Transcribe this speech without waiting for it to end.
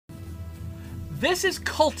this is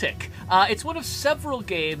CULTIC. It's one of several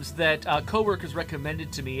games that coworkers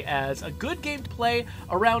recommended to me as a good game to play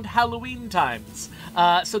around Halloween times.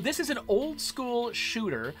 So this is an old school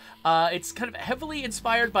shooter. It's kind of heavily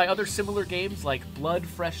inspired by other similar games like Blood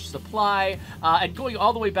Fresh Supply, and going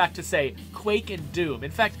all the way back to, say, Quake and Doom.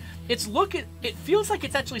 In fact, it feels like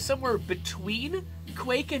it's actually somewhere between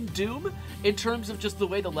Quake and Doom in terms of just the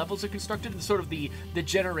way the levels are constructed and sort of the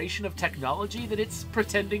generation of technology that it's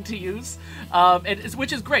pretending to use,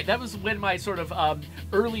 which is great. That was when my sort of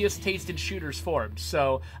earliest taste in shooters formed,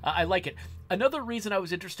 so I like it. Another reason I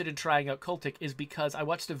was interested in trying out CULTIC is because I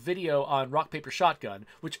watched a video on Rock Paper Shotgun,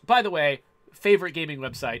 which, by the way, favorite gaming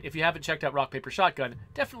website. If you haven't checked out Rock Paper Shotgun,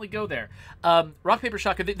 definitely go there. Rock Paper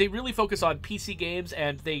Shotgun, they really focus on PC games,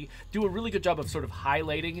 and they do a really good job of sort of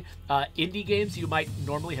highlighting indie games you might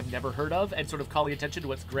normally have never heard of and sort of calling attention to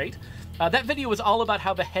what's great. That video was all about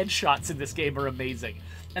how the headshots in this game are amazing.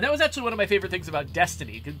 And that was actually one of my favorite things about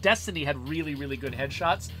Destiny, because Destiny had really, really good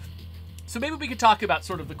headshots. So maybe we could talk about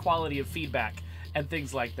sort of the quality of feedback and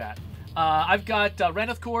things like that. I've got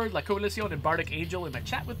Raneth Cord, La Coalición, and Bardic Angel in my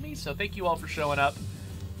chat with me, so thank you all for showing up.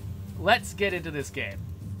 Let's get into this game.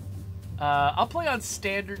 I'll play on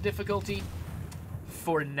standard difficulty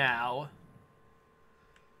for now.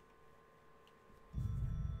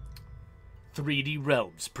 3D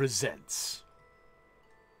Realms presents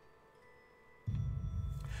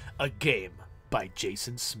a game by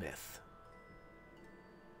Jason Smith.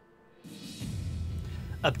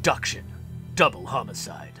 Abduction, double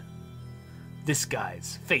homicide. This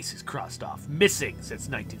guy's face is crossed off, missing since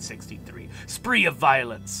 1963. Spree of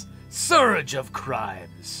violence, surge of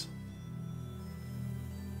crimes.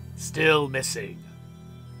 Still missing.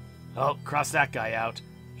 Oh, cross that guy out.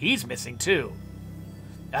 He's missing too.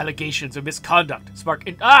 Allegations of misconduct spark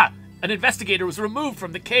an investigator was removed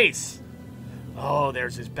from the case. Oh,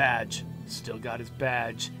 there's his badge. Still got his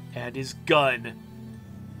badge and his gun.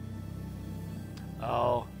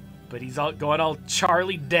 Oh, but he's going all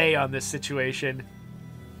Charlie Day on this situation.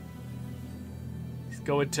 He's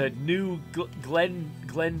going to New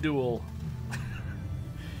Glenduel.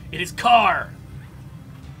 In his car.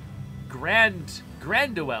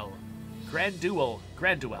 Granduel.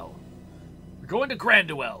 We're going to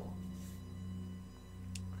Granduel.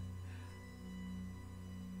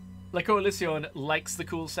 La Coalición likes the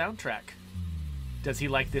cool soundtrack. Does he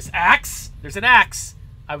like this axe? There's an axe.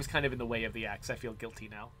 I was kind of in the way of the axe. I feel guilty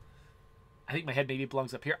now. I think my head maybe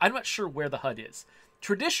belongs up here. I'm not sure where the HUD is.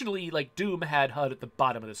 Traditionally, like, Doom had HUD at the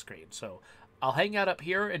bottom of the screen, so I'll hang out up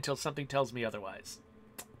here until something tells me otherwise.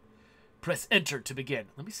 Press enter to begin.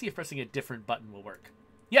 Let me see if pressing a different button will work.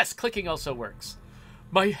 Yes, clicking also works.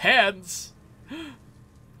 My hands!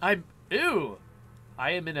 Ew!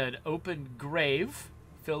 I am in an open grave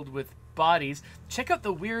filled with bodies. Check out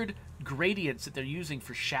the weird gradients that they're using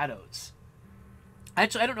for shadows.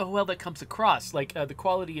 Actually, I don't know how well that comes across, like the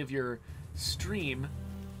quality of your stream.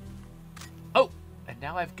 Oh, and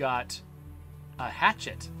now I've got a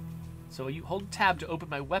hatchet. So you hold tab to open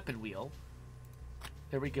my weapon wheel.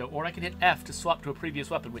 There we go. Or I can hit F to swap to a previous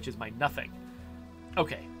weapon, which is my nothing.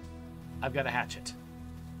 Okay, I've got a hatchet.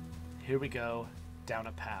 Here we go, down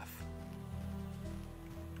a path.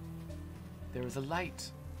 There is a light.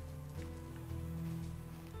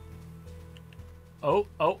 Oh,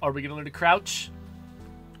 are we gonna learn to crouch?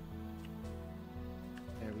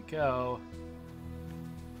 There we go.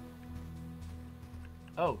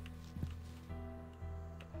 Oh.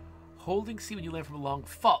 Holding C when you land from a long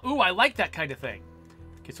fall. Ooh, I like that kind of thing.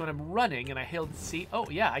 Okay, so when I'm running and I held C... Oh,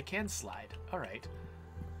 yeah, I can slide. All right.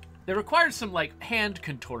 That requires some, like, hand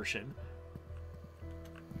contortion.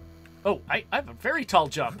 Oh, I have a very tall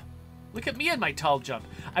jump. Look at me and my tall jump.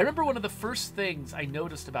 I remember one of the first things I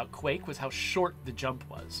noticed about Quake was how short the jump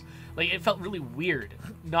was. Like, it felt really weird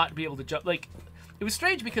not to be able to jump. Like, it was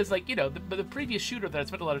strange because, like, you know, the previous shooter that I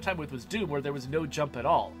spent a lot of time with was Doom, where there was no jump at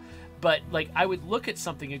all. But, like, I would look at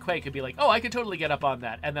something in Quake and be like, oh, I could totally get up on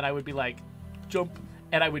that. And then I would be like, jump,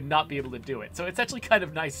 and I would not be able to do it. So it's actually kind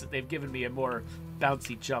of nice that they've given me a more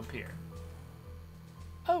bouncy jump here.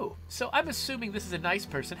 Oh, so I'm assuming this is a nice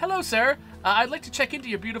person. Hello, sir. I'd like to check into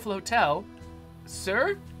your beautiful hotel.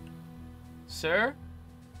 Sir? Sir?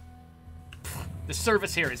 Pfft, the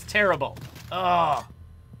service here is terrible. Ugh.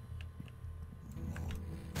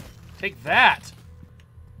 Take that.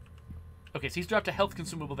 Okay, so he's dropped a health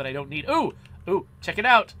consumable that I don't need. Ooh, check it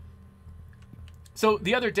out. So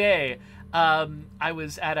the other day, I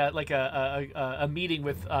was at a meeting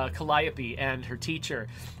with Calliope and her teacher,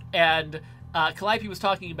 and Calliope was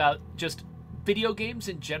talking about just video games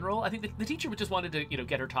in general. I think the teacher just wanted to,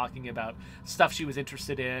 get her talking about stuff she was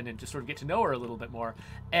interested in and just sort of get to know her a little bit more.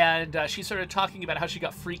 And she started talking about how she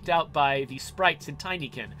got freaked out by the sprites in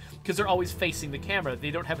Tinykin because they're always facing the camera.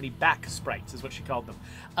 They don't have any back sprites, is what she called them.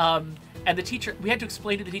 And the teacher, we had to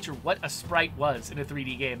explain to the teacher what a sprite was in a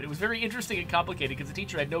 3D game. And it was very interesting and complicated because the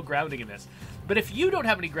teacher had no grounding in this. But if you don't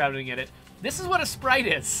have any grounding in it, this is what a sprite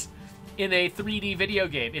is in a 3D video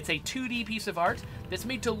game. It's a 2D piece of art that's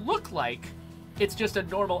made to look like it's just a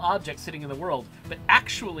normal object sitting in the world, but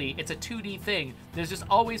actually it's a 2D thing that's just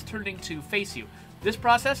always turning to face you. This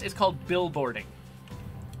process is called billboarding.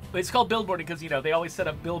 It's called billboarding because, they always set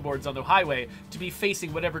up billboards on the highway to be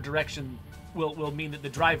facing whatever direction will mean that the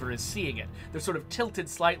driver is seeing it. They're sort of tilted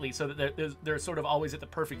slightly so that they're sort of always at the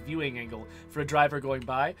perfect viewing angle for a driver going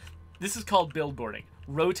by. This is called billboarding,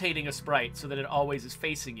 rotating a sprite so that it always is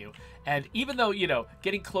facing you. And even though,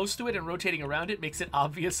 getting close to it and rotating around it makes it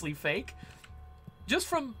obviously fake, just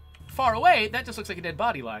from far away, that just looks like a dead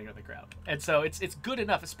body lying on the ground. And so it's good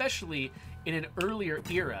enough, especially in an earlier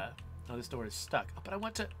era. Oh, this door is stuck. Oh, but I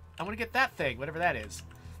want to get that thing, whatever that is.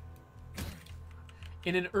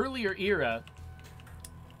 In an earlier era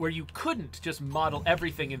where you couldn't just model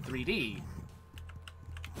everything in 3D.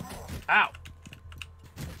 Ow.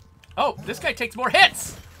 Oh, this guy takes more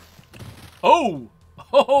hits. Oh,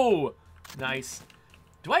 nice.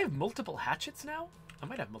 Do I have multiple hatchets now? I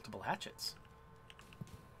might have multiple hatchets.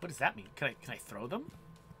 What does that mean? Can I throw them?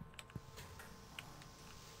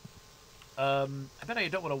 I bet I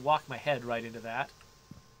don't want to walk my head right into that.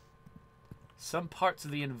 Some parts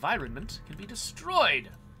of the environment can be destroyed.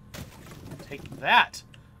 Take that.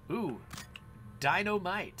 Ooh,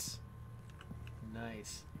 dynamite.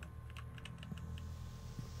 Nice.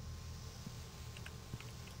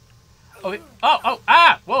 Okay.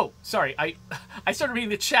 Whoa. Sorry. I started reading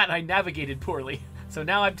the chat and I navigated poorly. So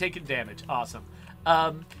now I'm taking damage. Awesome.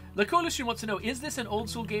 La Coalition wants to know, is this an old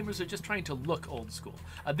school game or is it just trying to look old school?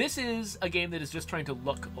 This is a game that is just trying to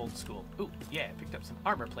look old school. Ooh, yeah, I picked up some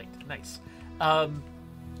armor plate. Nice.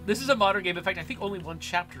 This is a modern game. In fact, I think only one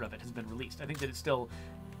chapter of it has been released. I think that it's still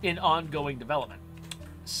in ongoing development.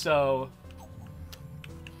 So...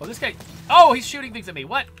 Oh, this guy... Oh, he's shooting things at me.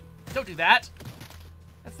 What? Don't do that.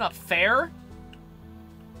 That's not fair.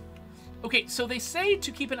 Okay, so they say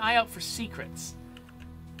to keep an eye out for secrets.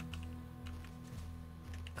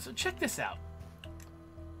 So check this out.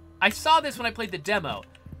 I saw this when I played the demo.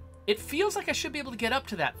 It feels like I should be able to get up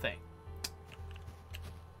to that thing.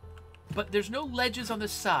 But there's no ledges on the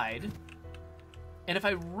side. And if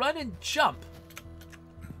I run and jump,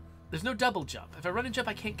 there's no double jump. If I run and jump,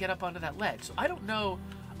 I can't get up onto that ledge. So I don't know.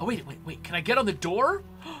 Oh, wait. Can I get on the door?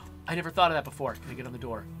 I never thought of that before. Can I get on the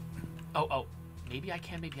door? Oh. Maybe I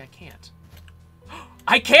can, maybe I can't.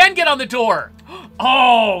 I can get on the door!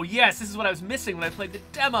 Oh, yes, this is what I was missing when I played the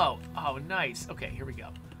demo. Oh, nice. Okay, here we go.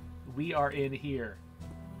 We are in here.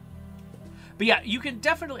 But yeah, you can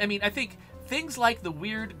definitely, I think things like the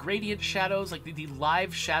weird gradient shadows, like the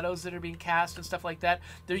live shadows that are being cast and stuff like that,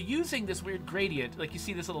 they're using this weird gradient. Like you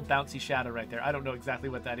see this little bouncy shadow right there. I don't know exactly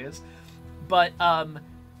what that is. But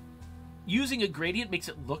using a gradient makes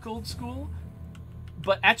it look old school.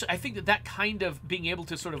 But actually, I think that kind of being able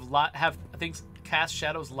to sort of have things cast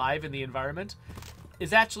shadows live in the environment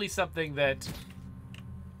is actually something that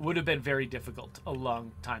would have been very difficult a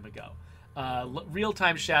long time ago.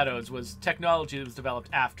 Real-time shadows was technology that was developed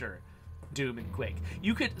after Doom and Quake.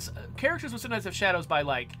 Characters would sometimes have shadows by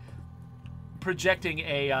like projecting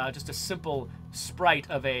just a simple sprite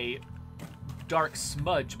of a dark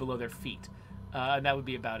smudge below their feet, and that would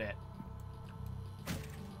be about it.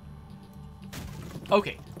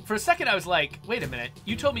 Okay, for a second I was like, wait a minute,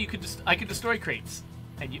 you told me I could destroy creeps,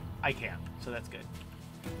 and I can, so that's good.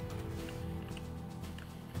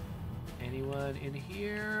 Anyone in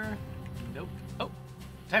here? Nope. Oh,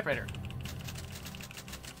 typewriter.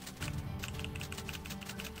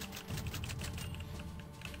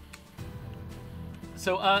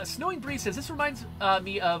 So, Snowing Breeze says, this reminds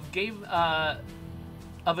me of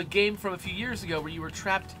a game from a few years ago where you were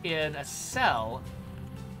trapped in a cell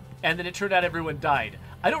and then it turned out everyone died.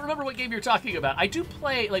 I don't remember what game you're talking about. I do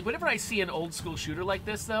play, like, whenever I see an old school shooter like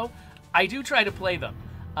this, though, I do try to play them.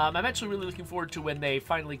 I'm actually really looking forward to when they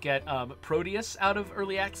finally get Proteus out of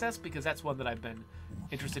early access, because that's one that I've been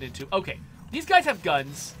interested in too. Okay, these guys have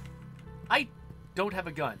guns. I don't have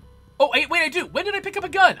a gun. Oh, wait, I do. When did I pick up a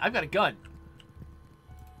gun? I've got a gun.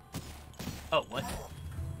 Oh, what?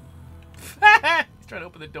 He's trying to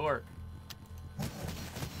open the door.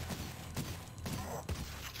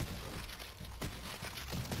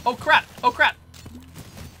 Oh, crap. Oh, crap.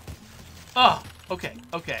 Oh, okay.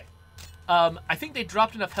 I think they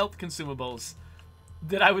dropped enough health consumables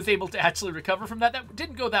that I was able to actually recover from that. That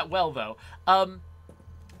didn't go that well, though.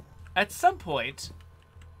 At some point...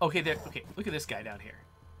 Okay, look at this guy down here.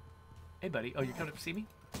 Hey, buddy. Oh, you're coming up to see me?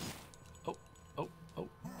 Oh.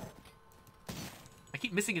 I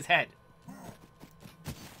keep missing his head.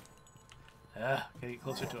 Gotta get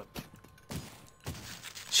closer to him.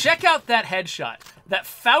 Check out that headshot. That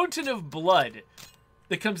fountain of blood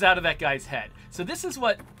that comes out of that guy's head. So this is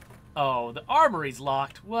what... Oh, the armory's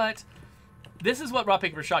locked. What? This is what Raw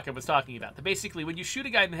Paper Shotgun was talking about. That basically, when you shoot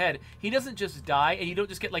a guy in the head, he doesn't just die, and you don't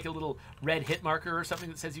just get like a little red hit marker or something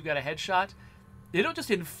that says you got a headshot. They don't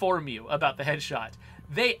just inform you about the headshot.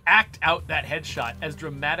 They act out that headshot as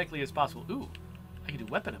dramatically as possible. Ooh, I can do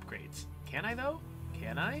weapon upgrades. Can I, though?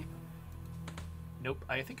 Can I? Nope,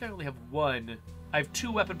 I think I only have one. I have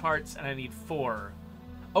 2 weapon parts, and I need 4.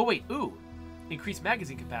 Oh, wait, ooh. Increase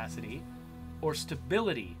magazine capacity or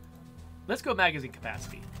stability. Let's go magazine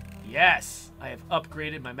capacity. Yes, I have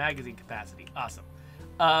upgraded my magazine capacity. Awesome.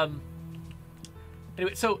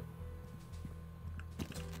 Anyway, so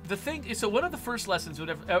the thing is, so one of the first lessons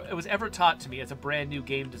it was ever taught to me as a brand new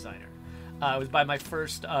game designer, it was by my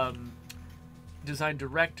first design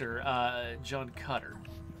director, John Cutter,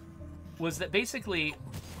 was that basically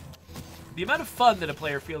the amount of fun that a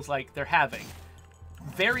player feels like they're having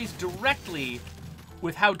varies directly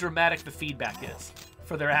with how dramatic the feedback is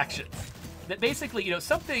for their actions. That basically, you know,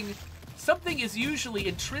 something is usually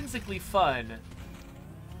intrinsically fun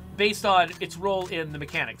based on its role in the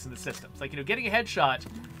mechanics and the systems. Like, you know, getting a headshot,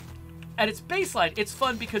 at its baseline, it's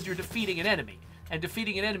fun because you're defeating an enemy. And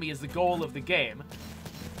defeating an enemy is the goal of the game.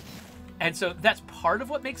 And so that's part of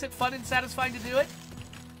what makes it fun and satisfying to do it.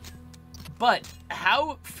 But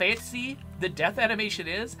how fancy the death animation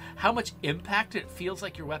is, how much impact it feels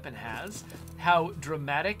like your weapon has, how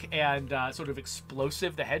dramatic and sort of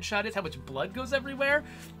explosive the headshot is, how much blood goes everywhere,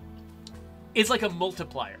 is like a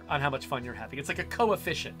multiplier on how much fun you're having. It's like a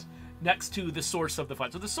coefficient next to the source of the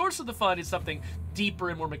fun. So the source of the fun is something deeper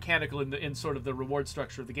and more mechanical in sort of the reward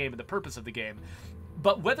structure of the game and the purpose of the game.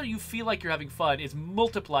 But whether you feel like you're having fun is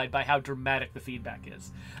multiplied by how dramatic the feedback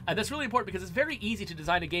is. And that's really important because it's very easy to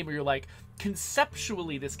design a game where you're like,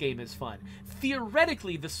 conceptually this game is fun.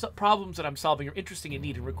 Theoretically, the problems that I'm solving are interesting and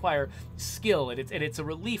neat and require skill, and it's a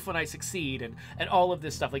relief when I succeed, and all of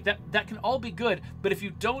this stuff. Like that can all be good, but if you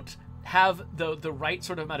don't have the right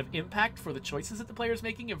sort of amount of impact for the choices that the player is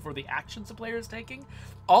making and for the actions the player is taking,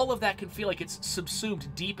 all of that can feel like it's subsumed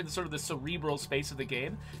deep in sort of the cerebral space of the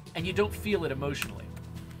game, and you don't feel it emotionally.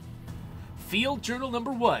 Field Journal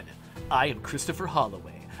number 1. I am Christopher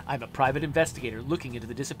Holloway. I'm a private investigator looking into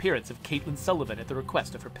the disappearance of Caitlin Sullivan at the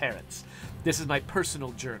request of her parents. This is my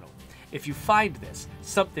personal journal. If you find this,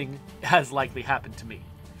 something has likely happened to me.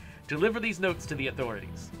 Deliver these notes to the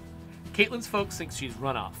authorities. Caitlin's folks think she's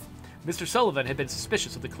run off. Mr. Sullivan had been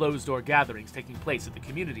suspicious of the closed-door gatherings taking place at the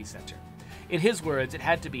community center. In his words, it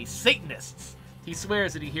had to be Satanists. He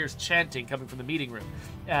swears that he hears chanting coming from the meeting room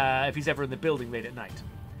if he's ever in the building late at night.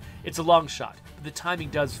 It's a long shot, but the timing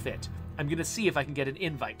does fit. I'm going to see if I can get an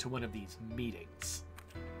invite to one of these meetings.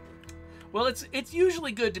 Well, it's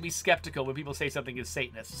usually good to be skeptical when people say something is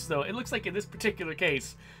Satanists, so it looks like in this particular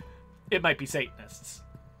case, it might be Satanists.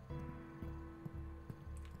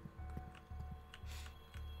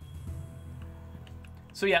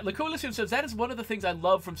 So yeah, La Coalition says, that is one of the things I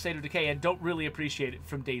love from State of Decay and don't really appreciate it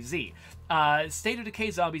from DayZ. State of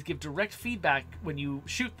Decay zombies give direct feedback when you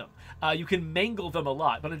shoot them. You can mangle them a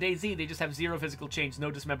lot, but in DayZ they just have 0 physical change,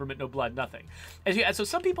 no dismemberment, no blood, nothing. And so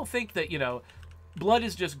some people think that, you know, blood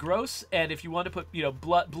is just gross, and if you want to put, you know,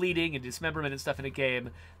 blood, bleeding and dismemberment and stuff in a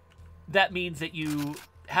game, that means that you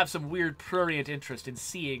have some weird prurient interest in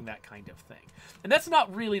seeing that kind of thing. And that's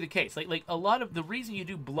not really the case. Like a lot of the reason you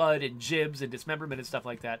do blood and jibs and dismemberment and stuff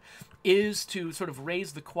like that is to sort of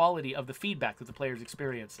raise the quality of the feedback that the player's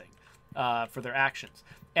experiencing for their actions.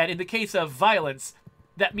 And in the case of violence,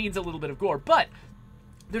 that means a little bit of gore. But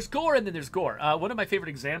there's gore and then there's gore. One of my favorite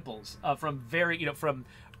examples from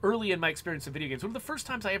early in my experience in video games, one of the first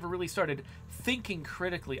times I ever really started thinking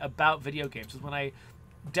critically about video games was when I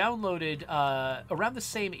downloaded, around the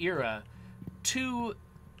same era, 2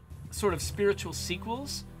 sort of spiritual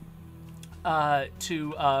sequels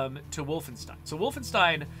to Wolfenstein. So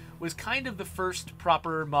Wolfenstein was kind of the first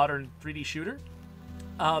proper modern 3D shooter.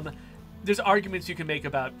 There's arguments you can make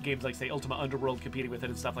about games like, say, Ultima Underworld competing with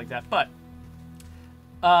it and stuff like that, but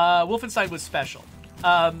Wolfenstein was special.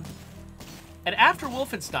 And after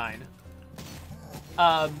Wolfenstein,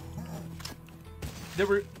 there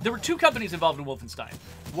were 2 companies involved in Wolfenstein.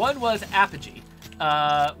 One was Apogee,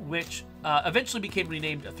 which eventually became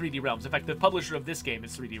renamed 3D Realms. In fact, the publisher of this game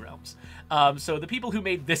is 3D Realms. So the people who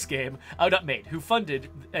made this game, who funded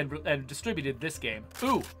and distributed this game.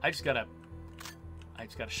 Ooh, I just got a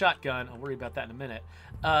shotgun. I'll worry about that in a minute.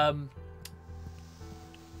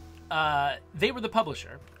 They were the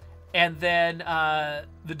publisher, and then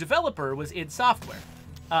the developer was id Software,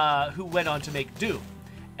 who went on to make Doom.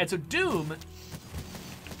 And so Doom.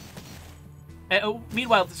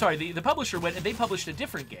 Meanwhile, sorry, the publisher went and they published a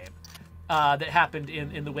different game that happened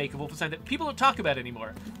in the wake of Wolfenstein that people don't talk about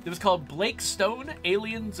anymore. It was called Blake Stone: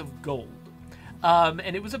 Aliens of Gold,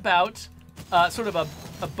 and it was about sort of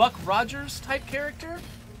a Buck Rogers type character.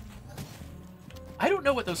 I don't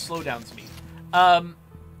know what those slowdowns mean.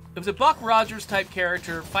 It was a Buck Rogers type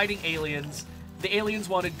character fighting aliens. The aliens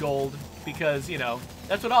wanted gold because, you know,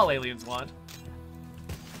 that's what all aliens want.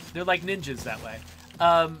 They're like ninjas that way.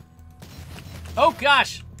 Oh,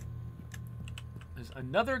 gosh! There's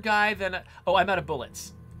another guy then... Oh, I'm out of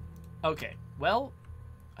bullets. Okay, well,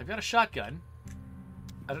 I've got a shotgun.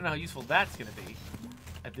 I don't know how useful that's going to be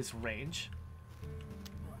at this range.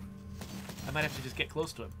 I might have to just get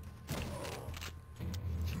close to him.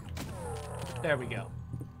 There we go.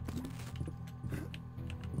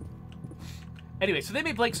 Anyway, so they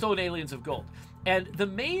made Blake Stone Aliens of Gold. And the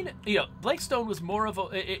main, you know, Blake Stone was more of a,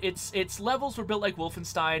 its levels were built like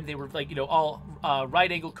Wolfenstein. They were like, you know, all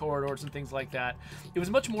right angle corridors and things like that. It was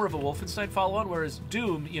much more of a Wolfenstein follow-on, whereas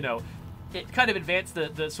Doom, you know, it kind of advanced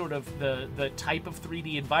the sort of the type of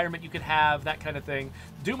 3D environment you could have, that kind of thing.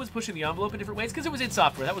 Doom was pushing the envelope in different ways because it was id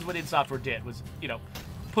Software. That was what id Software did, was, you know,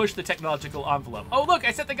 push the technological envelope. Oh, look,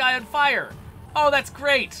 I set the guy on fire. Oh, that's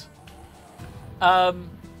great.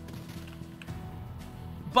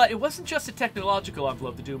 But it wasn't just a technological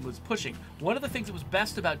envelope that Doom was pushing. One of the things that was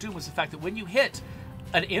best about Doom was the fact that when you hit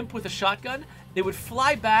an imp with a shotgun, they would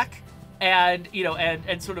fly back and, you know,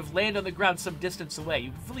 and sort of land on the ground some distance away.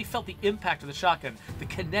 You really felt the impact of the shotgun, the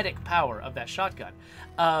kinetic power of that shotgun.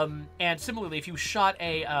 And similarly, if you shot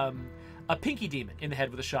a pinky demon in the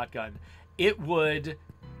head with a shotgun, it would...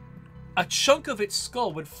 A chunk of its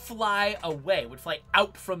skull would fly away, would fly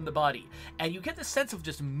out from the body. And you get the sense of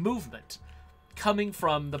just movement coming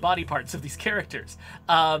from the body parts of these characters.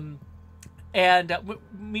 Meanwhile,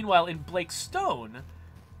 in Blake Stone,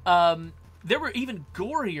 there were even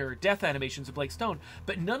gorier death animations of Blake Stone,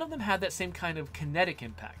 but none of them had that same kind of kinetic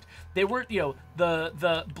impact. They weren't, you know,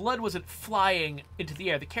 the blood wasn't flying into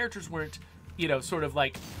the air. The characters weren't, you know, sort of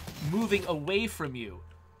like moving away from you.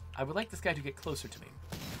 I would like this guy to get closer to me.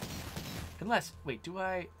 Unless, wait, do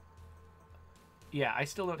I... Yeah, I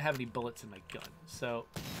still don't have any bullets in my gun, so...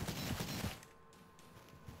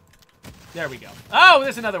 There we go. Oh,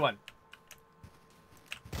 there's another one.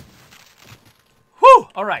 Whew!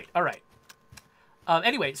 All right, all right.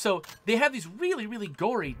 Anyway, so they have these really, really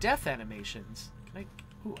gory death animations. Can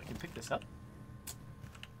I... Ooh, I can pick this up.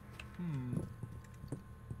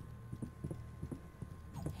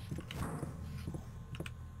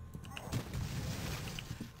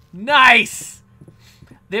 Nice!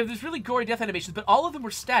 They have these really gory death animations, but all of them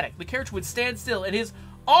were static. The character would stand still, and his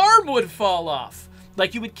arm would fall off.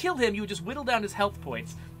 Like, you would kill him, you would just whittle down his health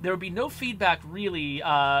points. There would be no feedback, really,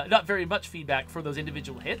 not very much feedback for those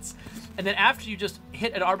individual hits. And then after you just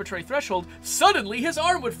hit an arbitrary threshold, suddenly his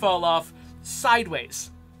arm would fall off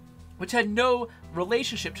sideways, which had no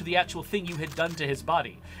relationship to the actual thing you had done to his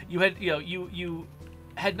body. You had, you know, you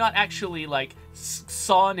had not actually, like,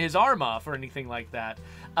 sawn his arm off or anything like that.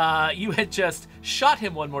 You had just shot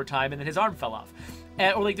him one more time and then his arm fell off.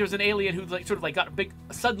 Or like there was an alien who like sort of like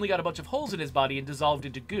suddenly got a bunch of holes in his body and dissolved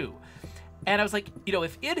into goo. And I was like, you know,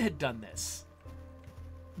 if id had done this,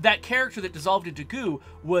 that character that dissolved into goo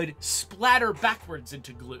would splatter backwards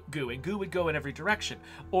into goo, and goo would go in every direction.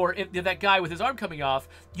 Or if that guy with his arm coming off,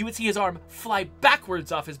 you would see his arm fly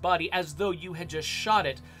backwards off his body as though you had just shot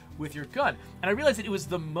it with your gun. And I realized that it was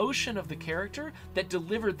the motion of the character that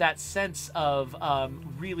delivered that sense of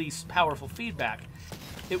really powerful feedback.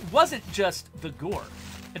 It wasn't just the gore.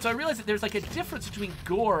 And so I realized that there's like a difference between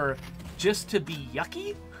gore just to be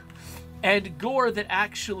yucky and gore that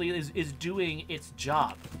actually is doing its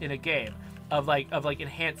job in a game of like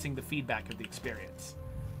enhancing the feedback of the experience.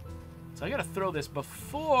 So I gotta throw this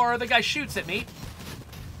before the guy shoots at me.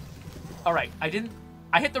 All right, I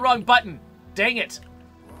hit the wrong button. Dang it.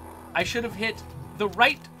 I should have hit the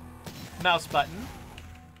right mouse button.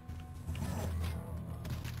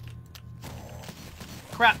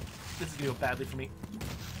 Crap. This is gonna go badly for me.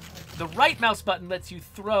 The right mouse button lets you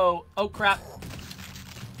throw... Oh, crap.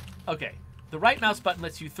 Okay. The right mouse button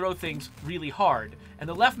lets you throw things really hard, and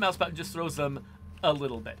the left mouse button just throws them a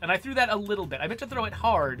little bit. And I threw that a little bit. I meant to throw it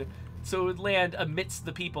hard, so it would land amidst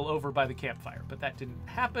the people over by the campfire. But that didn't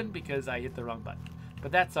happen because I hit the wrong button.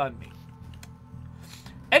 But that's on me.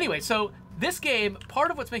 Anyway, so this game, part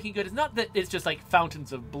of what's making it good is not that it's just like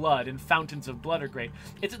fountains of blood, and fountains of blood are great.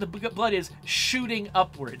 It's that the blood is shooting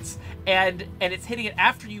upwards, and it's hitting it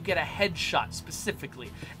after you get a headshot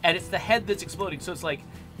specifically, and it's the head that's exploding. So it's like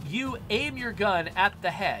you aim your gun at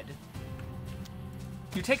the head,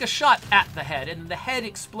 you take a shot at the head, and the head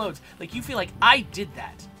explodes. Like, you feel like, I did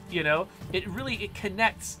that, you know? It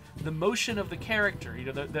connects the motion of the character,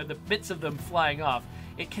 you know, the bits of them flying off.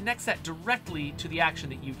 It connects that directly to the action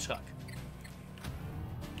that you took.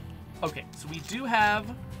 Okay, so we do have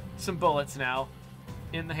some bullets now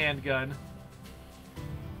in the handgun.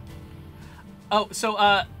 Oh, so,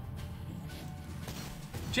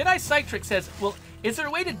 Jedi Cytric says, well, is there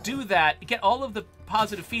a way to do that, get all of the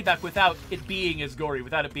positive feedback without it being as gory,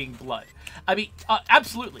 without it being blood? I mean,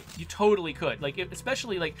 absolutely. You totally could. Like,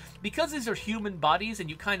 especially, like, because these are human bodies and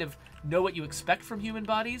you kind of know what you expect from human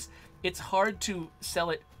bodies, it's hard to sell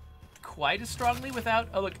it quite as strongly without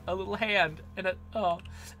a little hand and a oh,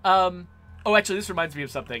 actually, this reminds me of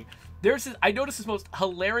something. I noticed this most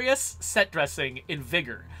hilarious set dressing in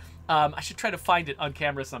Vigor. I should try to find it on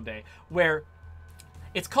camera someday, where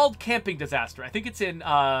it's called Camping Disaster. I think it's in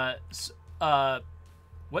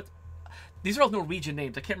what? These are all Norwegian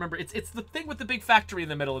names. I can't remember. It's the thing with the big factory in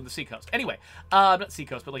the middle in the seacoast. Anyway, not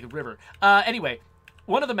seacoast, but like a river. Anyway,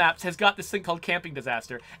 one of the maps has got this thing called Camping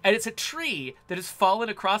Disaster, and it's a tree that has fallen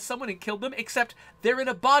across someone and killed them, except they're in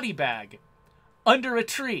a body bag under a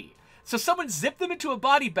tree. So someone zipped them into a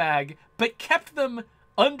body bag, but kept them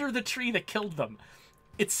under the tree that killed them.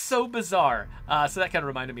 It's so bizarre. So that kind of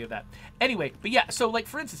reminded me of that. Anyway, but yeah, so like,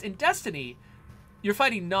 for instance, in Destiny, you're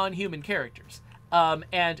fighting non-human characters.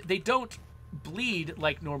 And they don't bleed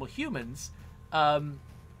like normal humans. Oh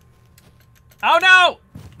no!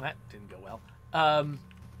 That didn't go well.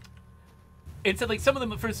 Instead, like, some of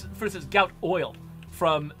them, for instance, gout oil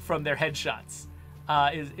from their headshots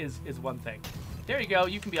is one thing. There you go.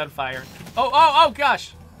 You can be on fire. Oh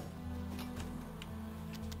gosh.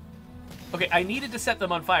 Okay, I needed to set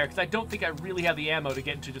them on fire because I don't think I really have the ammo to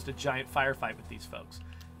get into just a giant firefight with these folks.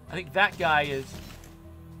 I think that guy is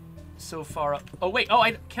so far up. Oh, wait. Oh,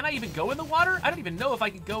 can I even go in the water? I don't even know if I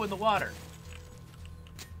can go in the water.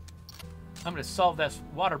 I'm going to solve this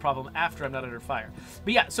water problem after I'm not under fire.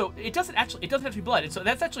 But yeah, so it doesn't have to be blood. And so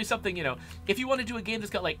that's actually something, you know, if you want to do a game that's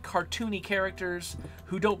got like cartoony characters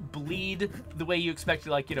who don't bleed the way you expect,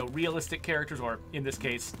 like, you know, realistic characters, or in this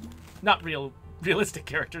case, not realistic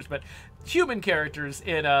characters, but human characters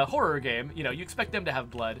in a horror game, you know, you expect them to have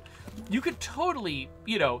blood. You could totally,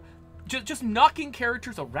 you know, just knocking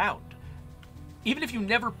characters around. Even if you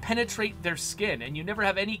never penetrate their skin and you never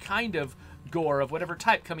have any kind of gore of whatever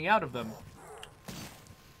type coming out of them,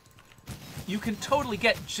 you can totally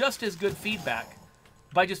get just as good feedback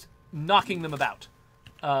by just knocking them about.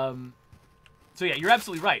 So yeah, you're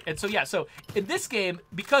absolutely right. And so yeah, so in this game,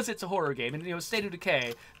 because it's a horror game, and, you know, State of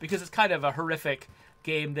Decay, because it's kind of a horrific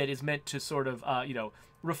game that is meant to sort of, you know,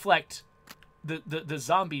 reflect the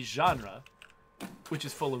zombie genre, which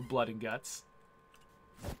is full of blood and guts.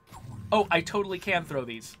 Oh, I totally can throw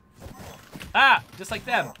these. Ah, just like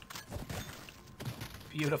them.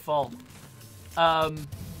 Beautiful. Oh,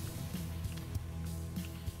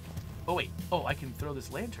 wait. Oh, I can throw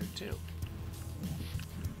this lantern, too.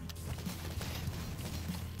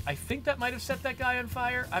 I think that might have set that guy on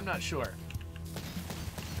fire. I'm not sure.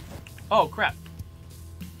 Oh, crap.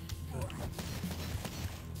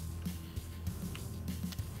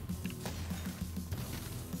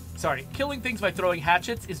 Sorry. Killing things by throwing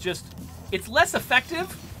hatchets is just... It's less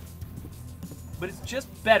effective, but it's just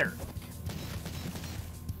better.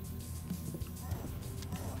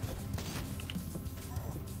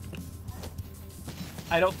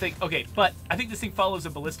 I don't think... Okay, but I think this thing follows a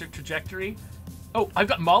ballistic trajectory. Oh, I've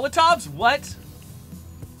got Molotovs? What?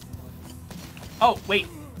 Oh, wait.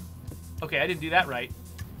 Okay, I didn't do that right.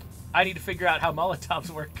 I need to figure out how Molotovs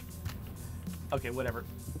work. Okay, whatever.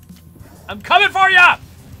 I'm coming for ya!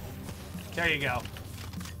 There you go.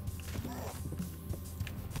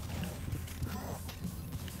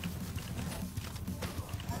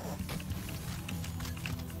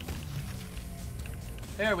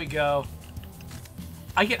 There we go.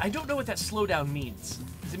 I don't know what that slowdown means.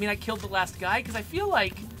 Does it mean I killed the last guy? Because I feel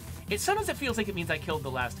like... Sometimes it feels like it means I killed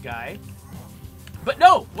the last guy. But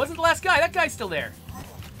no! Wasn't the last guy. That guy's still there.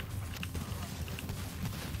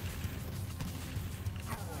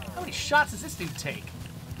 How many shots does this dude take?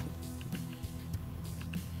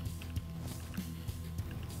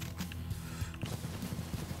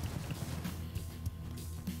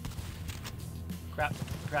 Crap.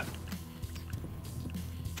 Crap.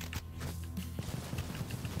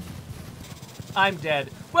 I'm dead.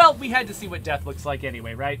 Well, we had to see what death looks like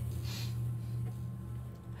anyway, right?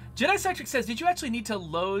 Jedi Centric says, did you actually need to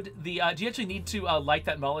load the... do you actually need to light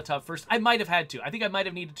that Molotov first? I might have had to. I think I might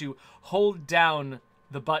have needed to hold down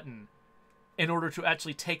the button in order to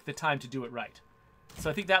actually take the time to do it right. So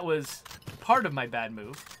I think that was part of my bad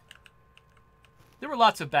move. There were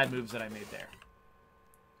lots of bad moves that I made there.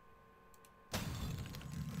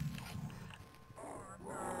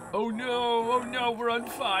 Oh no, oh no, we're on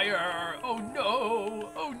fire. Oh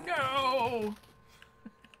no, oh no.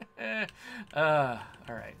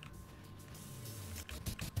 Alright.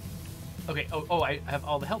 Okay, oh, I have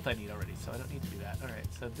all the health I need already, so I don't need to do that. Alright,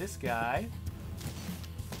 so this guy...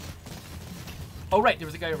 Oh, right, there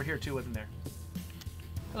was a guy over here, too, wasn't there?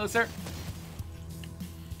 Hello, sir.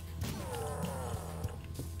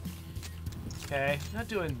 Okay, not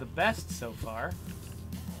doing the best so far.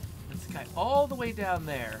 This guy all the way down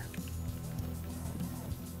there.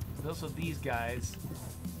 There's also these guys.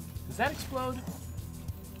 Does that explode?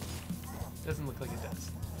 Doesn't look like it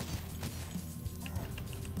does.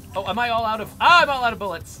 Oh, am I all out of... Ah, I'm all out of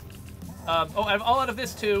bullets. Oh, I'm all out of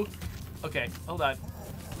this, too. Okay, hold on.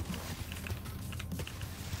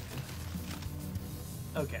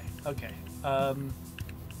 Okay, okay. I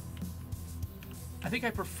think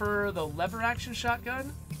I prefer the lever action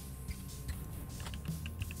shotgun.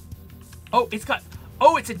 Oh, it's got...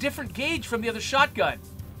 Oh, it's a different gauge from the other shotgun.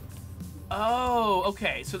 Oh,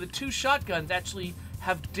 okay. So the two shotguns actually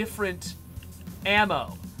have different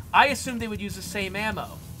ammo. I assumed they would use the same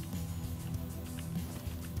ammo.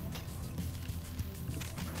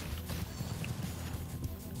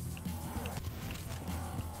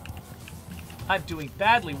 I'm doing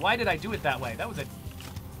badly. Why did I do it that way? That was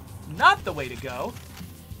not the way to go.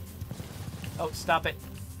 Oh, stop it.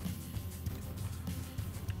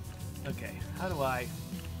 Okay, how do I...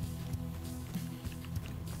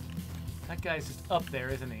 That guy's just up there,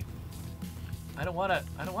 isn't he? I don't wanna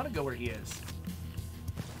go where he is.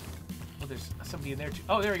 Oh, there's somebody in there too.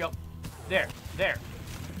 Oh, there we go. There.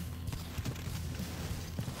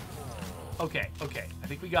 Okay, okay. I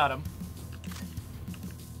think we got him.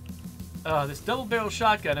 Oh, this double-barrel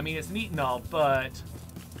shotgun, I mean, it's neat and all, but...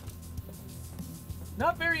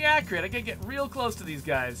 not very accurate. I gotta get real close to these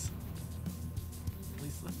guys. At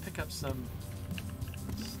least let's pick up some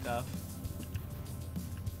stuff.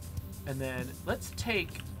 And then let's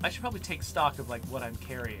take... I should probably take stock of, like, what I'm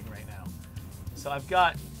carrying right now. So I've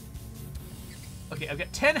got... Okay, I've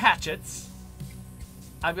got 10 hatchets.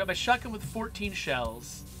 I've got my shotgun with 14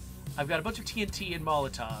 shells. I've got a bunch of TNT and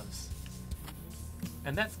Molotovs.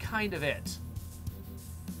 And that's kind of it.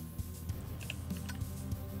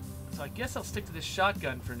 So I guess I'll stick to this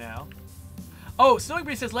shotgun for now. Oh, Snowing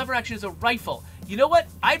Breeze says lever action is a rifle. You know what?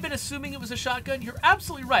 I've been assuming it was a shotgun. You're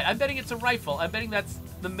absolutely right. I'm betting it's a rifle. I'm betting that's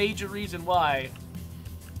the major reason why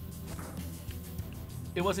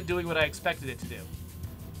it wasn't doing what I expected it to do.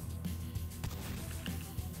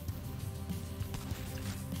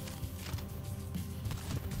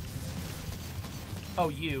 Oh,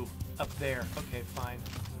 you. Up there. Okay, fine.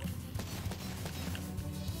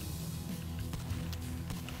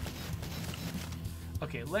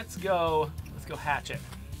 Okay, let's go hatchet.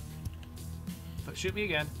 But shoot me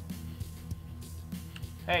again.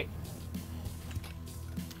 Hey.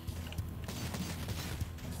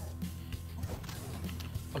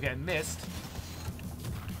 Okay, I missed.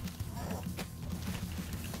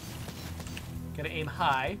 Gotta aim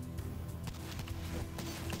high.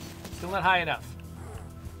 Still not high enough.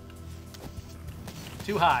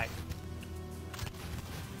 Too high.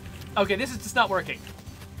 Okay, this is just not working.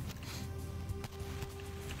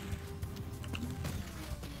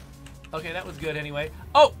 Okay, that was good anyway.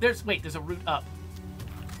 Oh, there's a route up.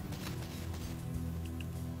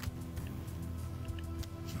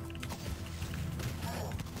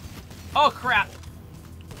 Oh, crap.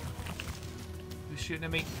 Who's shooting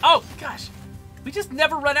at me? Oh, gosh. We just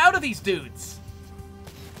never run out of these dudes.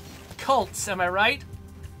 Cults, am I right?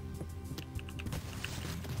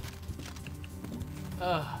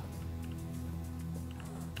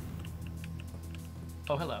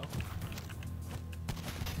 Oh, hello.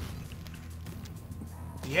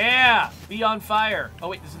 Yeah! Be on fire. Oh,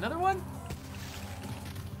 wait, there's another one?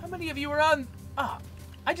 How many of you are on... Ah,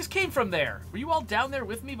 I just came from there. Were you all down there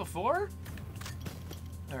with me before?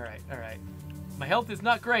 Alright, alright. My health is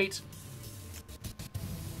not great.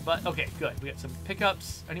 But, okay, good. We got some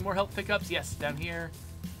pickups. Any more health pickups? Yes, down here.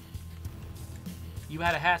 You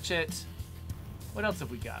had a hatchet. What else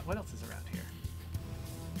have we got? What else is around here?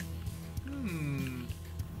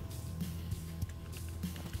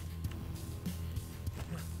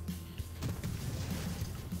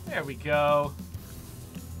 There we go.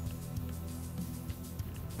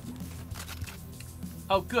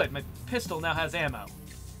 Oh, good. My pistol now has ammo.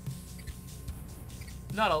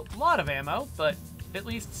 Not a lot of ammo, but at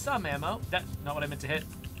least some ammo. That's not what I meant to hit.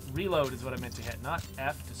 Reload is what I meant to hit, not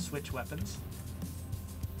F to switch weapons.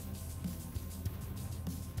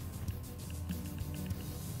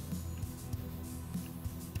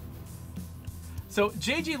 So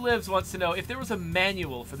JG Lives wants to know if there was a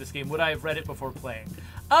manual for this game, would I have read it before playing?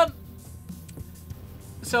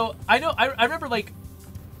 So I know I remember like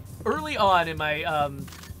early on in my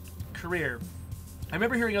career, I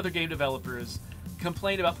remember hearing other game developers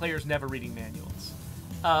complain about players never reading manuals,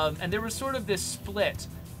 and there was sort of this split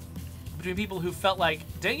between people who felt like,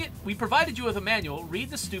 dang it, we provided you with a manual,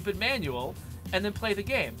 read the stupid manual, and then play the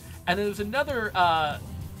game. And then there was another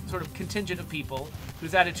sort of contingent of people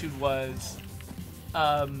whose attitude was,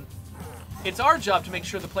 it's our job to make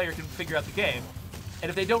sure the player can figure out the game. And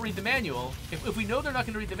if they don't read the manual, if we know they're not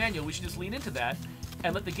going to read the manual, we should just lean into that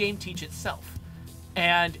and let the game teach itself.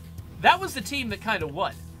 And that was the team that kind of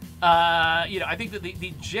won. You know, I think that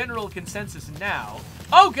the general consensus now,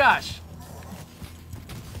 oh gosh,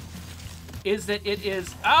 is that it is,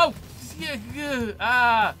 is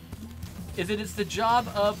that it's the job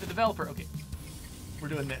of the developer. Okay, we're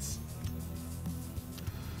doing this.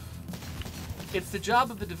 It's the job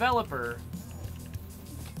of the developer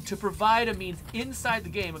to provide a means inside the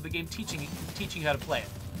game of the game teaching you how to play it.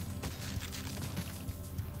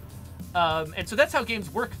 And so that's how games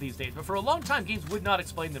work these days. But for a long time, games would not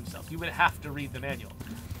explain themselves. You would have to read the manual.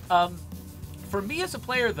 For me as a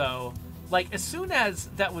player, though, like as soon as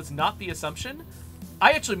that was not the assumption,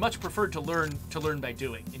 I actually much preferred to learn by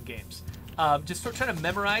doing in games. Just sort of trying to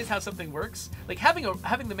memorize how something works. Like having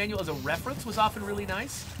the manual as a reference was often really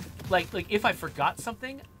nice. Like if I forgot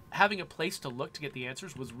something, having a place to look to get the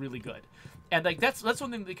answers was really good. And like that's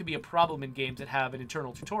one thing that could be a problem in games that have an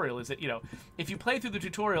internal tutorial, is that, you know, if you play through the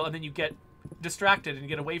tutorial and then you get distracted and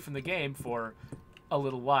get away from the game for a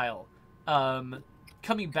little while,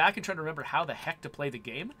 coming back and trying to remember how the heck to play the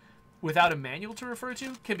game without a manual to refer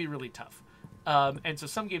to can be really tough. And so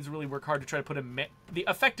some games really work hard to try to put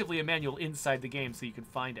effectively a manual inside the game so you can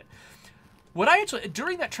find it. What I actually,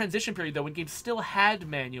 during that transition period though, when games still had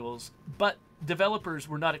manuals, but developers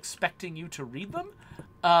were not expecting you to read them,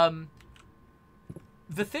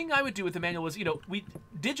 the thing I would do with the manual was, you know,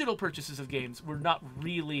 digital purchases of games were not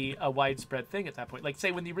really a widespread thing at that point. Like,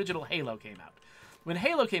 say, when the original Halo came out. When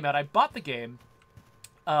Halo came out, I bought the game,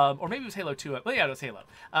 or maybe it was Halo 2. Well, yeah, it was Halo.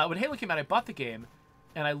 When Halo came out, I bought the game,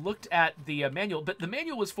 and I looked at the manual. But the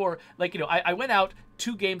manual was for, like, you know, I went out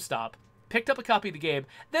to GameStop, picked up a copy of the game,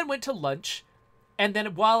 then went to lunch, and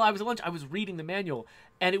then while I was at lunch, I was reading the manual.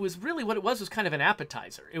 And it was really, what it was kind of an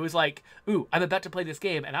appetizer. It was like, ooh, I'm about to play this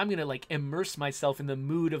game, and I'm going to, like, immerse myself in the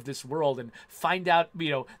mood of this world and find out,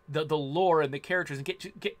 you know, the lore and the characters and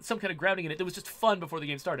get some kind of grounding in it. It was just fun before the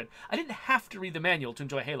game started. I didn't have to read the manual to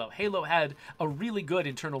enjoy Halo. Halo had a really good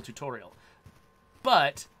internal tutorial.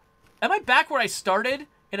 But, am I back where I started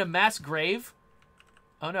in a mass grave?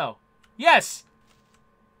 Oh, no. Yes!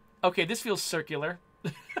 Okay, this feels circular.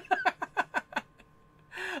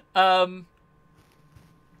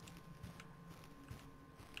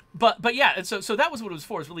 But yeah, and so that was what it was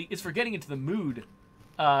for. It's for getting into the mood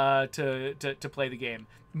to play the game.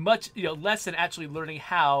 Much, you know, less than actually learning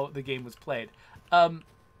how the game was played.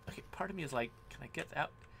 Okay, part of me is like, can I get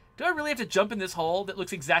out? Do I really have to jump in this hole that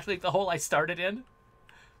looks exactly like the hole I started in?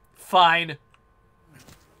 Fine.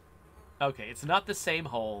 Okay, it's not the same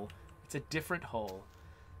hole. It's a different hole.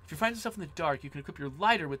 If you find yourself in the dark, you can equip your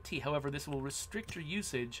lighter with T. However, this will restrict your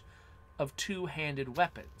usage of two-handed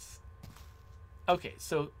weapons. Okay,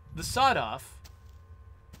 so the sawed-off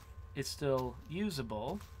is still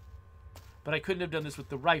usable, but I couldn't have done this with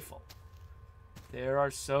the rifle. There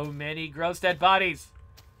are so many gross dead bodies.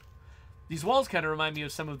 These walls kind of remind me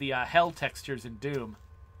of some of the hell textures in Doom.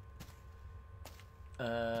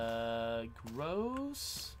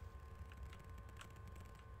 Gross.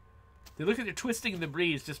 They look like they're twisting in the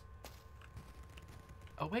breeze, just...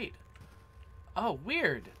 Oh, wait. Oh,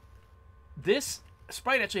 weird. This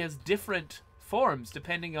sprite actually has different forms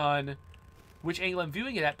depending on which angle I'm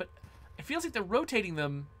viewing it at, but it feels like they're rotating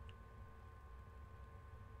them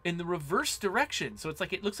in the reverse direction. So it's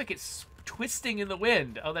like, it looks like it's twisting in the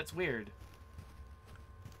wind. Oh, that's weird.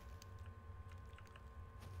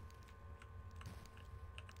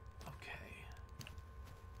 Okay.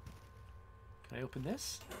 Can I open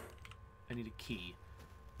this? I need a key.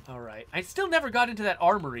 All right. I still never got into that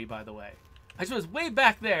armory, by the way. I suppose way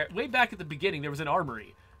back there, way back at the beginning, there was an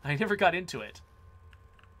armory. I never got into it.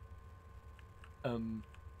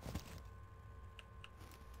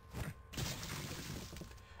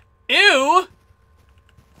 Ew!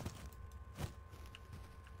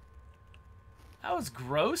 was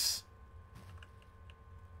gross.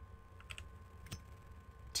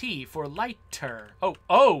 T for lighter. Oh,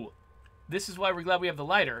 oh! This is why we're glad we have the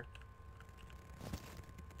lighter.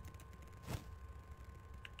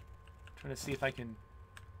 Trying to see if I can...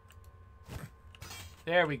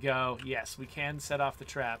 There we go. Yes, we can set off the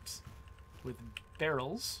traps with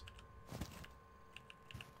barrels.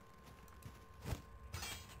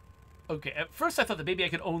 Okay, at first I thought that maybe I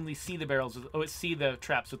could only see the barrels, see the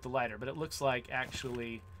traps with the lighter, but it looks like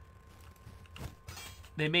actually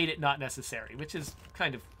they made it not necessary, which is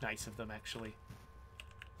kind of nice of them, actually.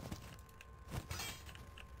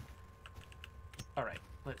 All right,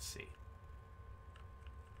 let's see.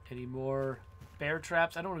 Any more bear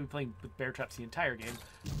traps? I don't want to be playing with bear traps the entire game.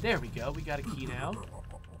 There we go. We got a key now.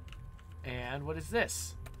 And what is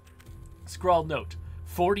this? Scrawled note.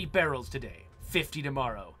 40 barrels today. 50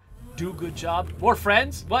 tomorrow. Do good job. More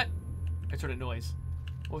friends? What? That sort of noise.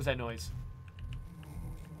 What was that noise?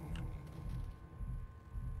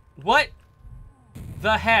 What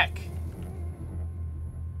the heck?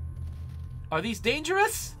 Are these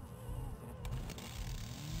dangerous?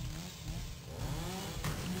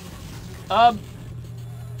 Oh,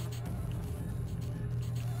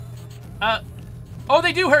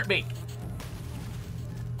 they do hurt me.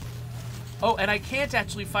 Oh, and I can't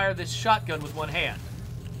actually fire this shotgun with one hand.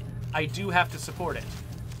 I do have to support it.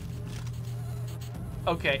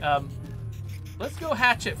 Okay, let's go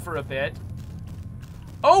hatchet for a bit.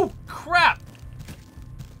 Oh, crap!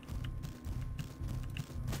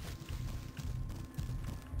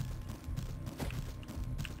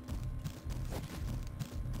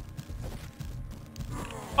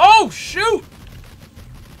 Oh, shoot!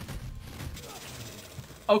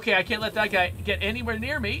 Okay, I can't let that guy get anywhere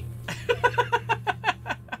near me.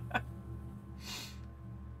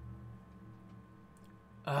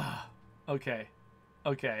 Okay.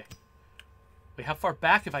 Okay. Wait, how far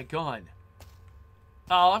back have I gone?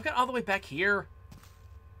 Oh, I've got all the way back here.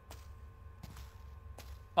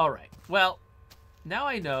 Alright. Well, now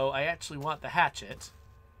I know I actually want the hatchet.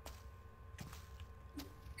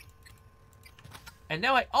 And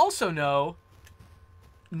now I also know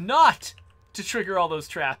not to trigger all those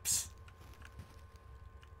traps.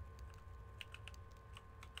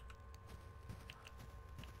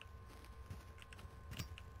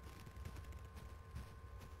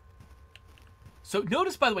 So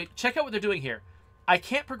notice, by the way, check out what they're doing here. I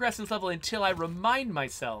can't progress in this level until I remind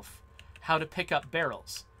myself how to pick up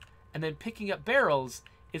barrels. And then picking up barrels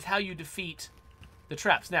is how you defeat the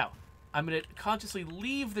traps. Now, I'm going to consciously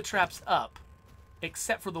leave the traps up,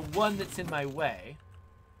 except for the one that's in my way.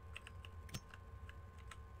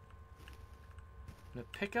 I'm going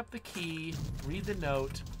to pick up the key, read the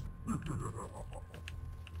note,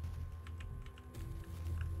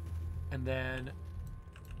 and then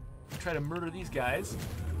try to murder these guys.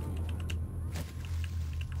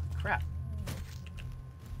 Crap.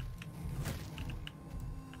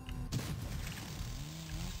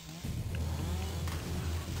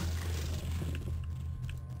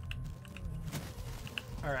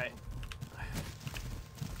 All right.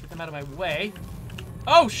 Get them out of my way.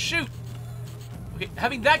 Oh, shoot! Okay,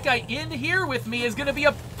 having that guy in here with me is going to be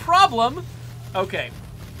a problem. Okay.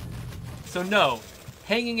 So, no.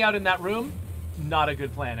 Hanging out in that room, not a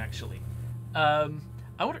good plan, actually. I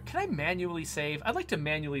wonder, can I manually save? I'd like to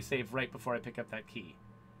manually save right before I pick up that key.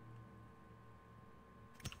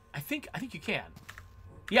 I think you can.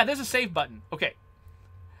 Yeah, there's a save button. Okay.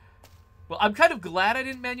 Well, I'm kind of glad I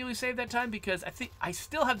didn't manually save that time because I think I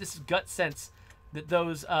still have this gut sense that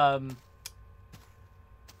those, Oh,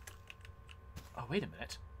 wait a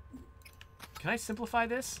minute. Can I simplify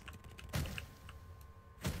this?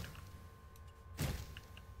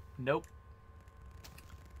 Nope.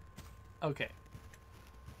 Okay.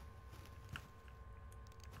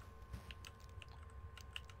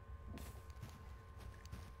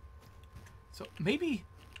 So maybe,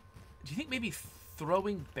 do you think maybe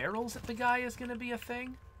throwing barrels at the guy is going to be a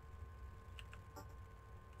thing?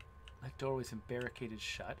 That doorway's been barricaded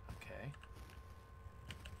shut. Okay.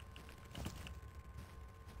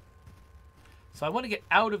 So I want to get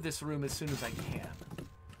out of this room as soon as I can.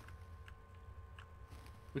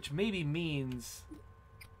 Which maybe means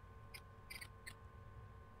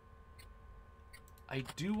I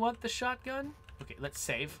do want the shotgun. Okay, let's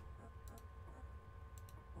save.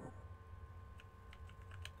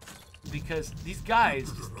 Because these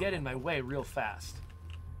guys just get in my way real fast.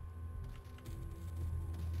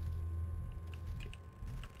 Okay.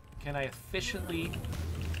 Can I efficiently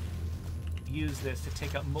use this to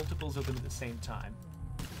take out multiples of them at the same time?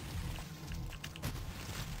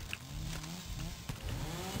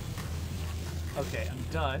 Okay, I'm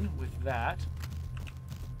done with that.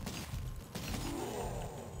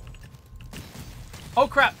 Oh,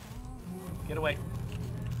 crap. Get away.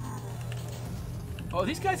 Oh, are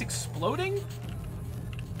these guys exploding?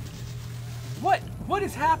 What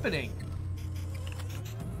is happening?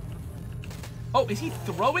 Oh, is he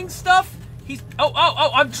throwing stuff? He's... Oh,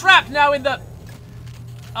 I'm trapped now in the...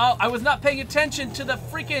 Oh, I was not paying attention to the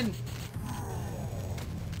freaking...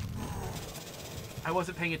 I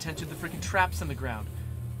wasn't paying attention to the freaking traps on the ground.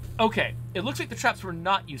 Okay, it looks like the traps were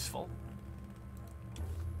not useful.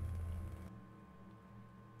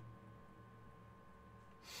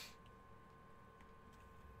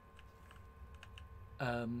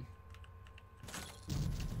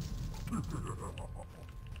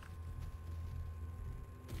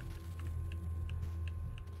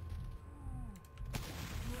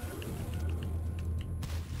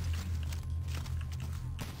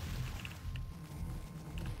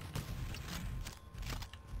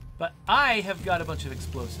 But I have got a bunch of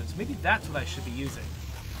explosives. Maybe that's what I should be using.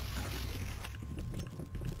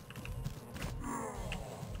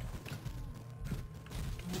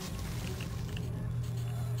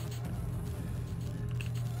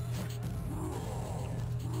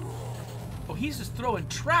 Oh, he's just throwing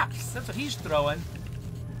traps. That's what he's throwing.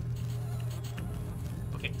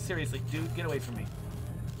 Okay, seriously, dude, get away from me.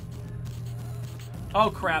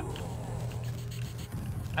 Oh, crap.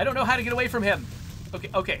 I don't know how to get away from him.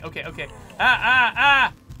 Okay.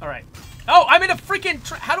 Ah! Alright. Oh, I'm in a freaking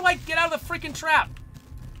trap. How do I get out of the freaking trap?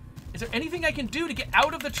 Is there anything I can do to get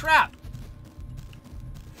out of the trap?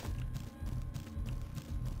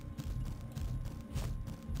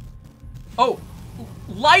 Oh,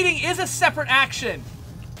 lighting is a separate action.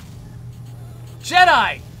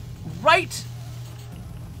 Jedi. Right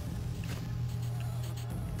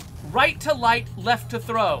to light, left to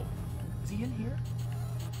throw. Is he in here?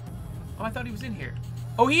 Oh, I thought he was in here.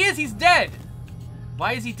 Oh, he is! He's dead!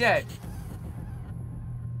 Why is he dead?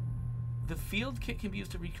 The field kit can be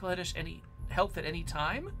used to replenish any health at any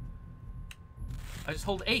time? I just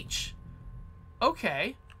hold H.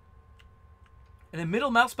 Okay. And the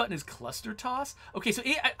middle mouse button is cluster toss? Okay, so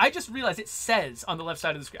I just realized it says on the left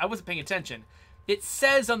side of the screen. I wasn't paying attention. It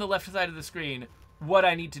says on the left side of the screen what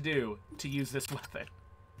I need to do to use this weapon.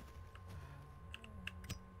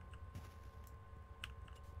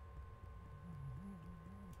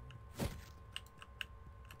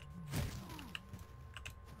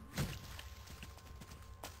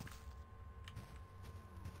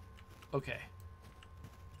 Okay.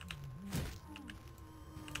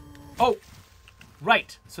 Oh,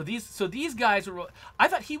 right. So these guys were... I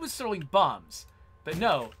thought he was throwing bombs, but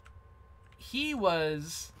no. He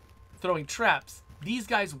was throwing traps. These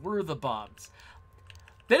guys were the bombs.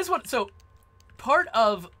 That is what... So, part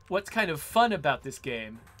of what's kind of fun about this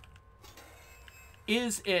game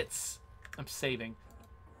is its... I'm saving.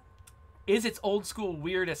 Is its old school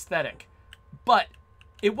weird aesthetic. But...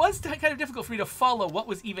 it was kind of difficult for me to follow what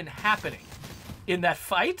was even happening in that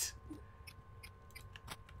fight.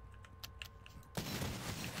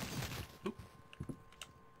 Oop.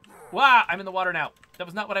 Wow, I'm in the water now. That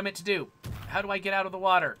was not what I meant to do. How do I get out of the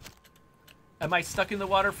water? Am I stuck in the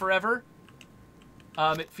water forever?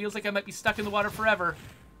 It feels like I might be stuck in the water forever.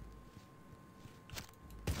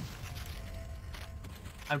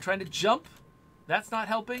 I'm trying to jump. That's not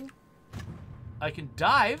helping. I can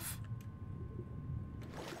dive.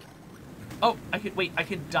 Oh, I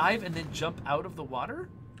can dive and then jump out of the water?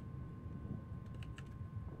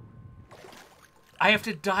 I have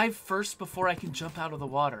to dive first before I can jump out of the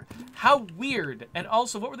water. How weird. And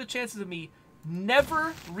also, what were the chances of me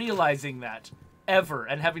never realizing that ever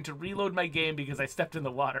and having to reload my game because I stepped in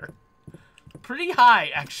the water? Pretty high,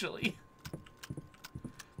 actually.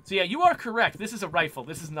 So yeah, you are correct. This is a rifle.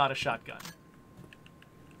 This is not a shotgun.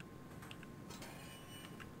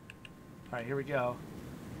 All right, here we go.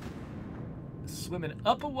 Swimming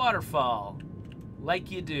up a waterfall,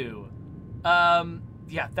 like you do.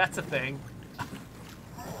 Yeah, that's a thing.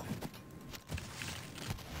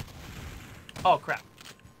 Oh, crap.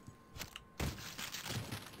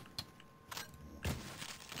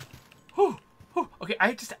 Whew, whew. Okay,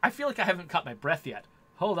 I feel like I haven't caught my breath yet.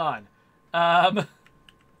 Hold on.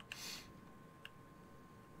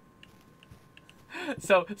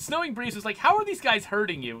 So, Snowing Breeze was like, how are these guys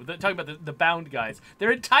hurting you? Talking about the bound guys.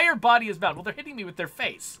 Their entire body is bound. Well, they're hitting me with their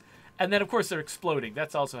face. And then, of course, they're exploding.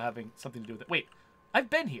 That's also having something to do with it. Wait, I've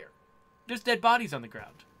been here. There's dead bodies on the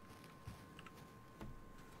ground.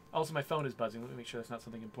 Also, my phone is buzzing. Let me make sure that's not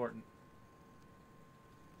something important.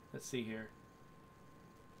 Let's see here.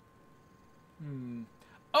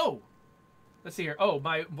 Oh! Let's see here. Oh,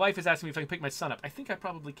 my wife is asking me if I can pick my son up. I think I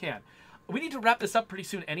probably can. We need to wrap this up pretty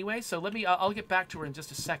soon anyway, so let me... I'll get back to her in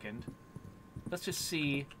just a second. Let's just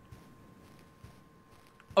see...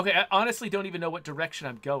 Okay, I honestly don't even know what direction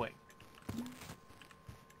I'm going.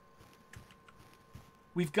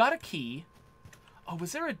 We've got a key. Oh,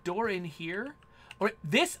 was there a door in here? Or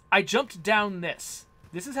this, I jumped down this.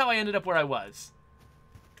 This is how I ended up where I was.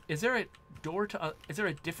 Is there a door to, is there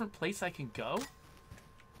a different place I can go?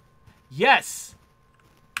 Yes!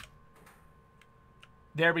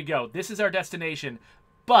 There we go. This is our destination.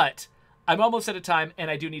 But I'm almost out of time,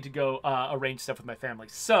 and I do need to go arrange stuff with my family.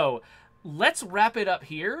 So let's wrap it up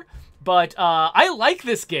here. But I like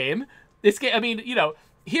this game. This game, I mean, you know,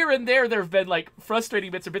 here and there have been, like,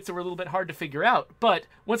 frustrating bits or bits that were a little bit hard to figure out. But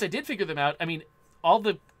once I did figure them out, I mean, all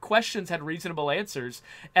the questions had reasonable answers.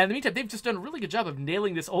 And in the meantime, they've just done a really good job of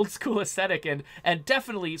nailing this old school aesthetic and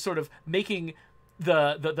definitely sort of making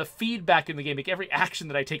the feedback in the game, make every action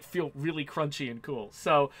that I take feel really crunchy and cool.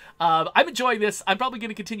 So I'm enjoying this. I'm probably going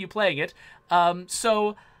to continue playing it.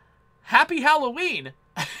 So happy Halloween!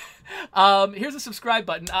 Here's a subscribe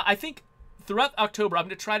button. I think throughout October, I'm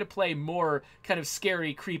going to try to play more kind of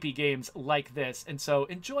scary, creepy games like this. And so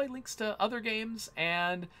enjoy links to other games.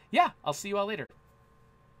 And yeah, I'll see you all later.